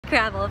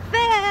Crabble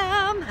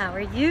Fam! How are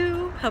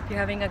you? Hope you're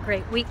having a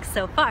great week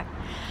so far.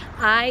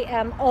 I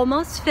am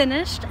almost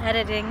finished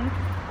editing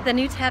the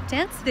new tap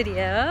dance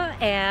video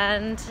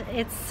and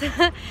it's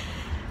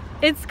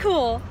it's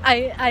cool.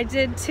 I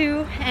did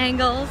two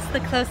angles,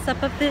 the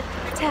close-up of the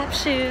tap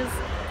shoes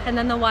and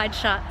then the wide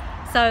shot.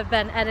 So I've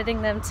been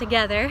editing them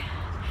together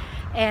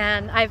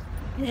and I've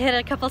hit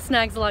a couple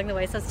snags along the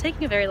way, so it's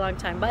taking a very long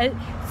time, but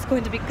it's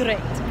going to be great.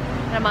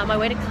 And I'm on my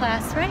way to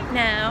class right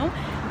now,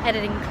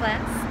 editing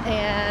class,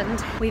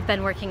 and we've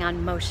been working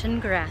on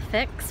motion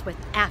graphics with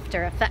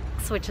After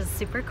Effects, which is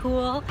super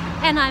cool.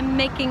 And I'm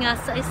making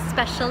us a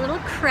special little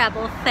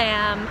Crabble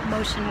Fam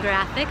motion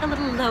graphic, a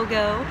little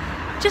logo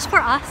just for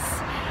us,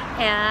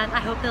 and I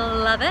hope you'll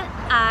love it.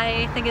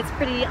 I think it's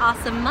pretty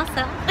awesome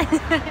myself.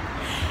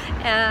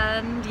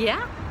 And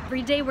yeah,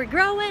 every day we're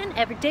growing,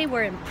 every day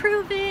we're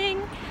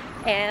improving,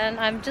 and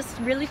I'm just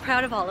really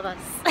proud of all of us.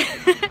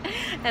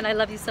 And I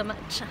love you so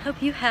much. I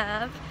hope you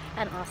have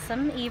an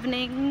awesome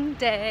evening,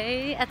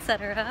 day,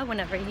 etc.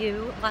 whenever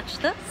you watch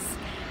this.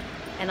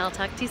 And I'll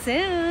talk to you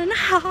soon.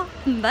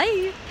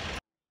 Bye!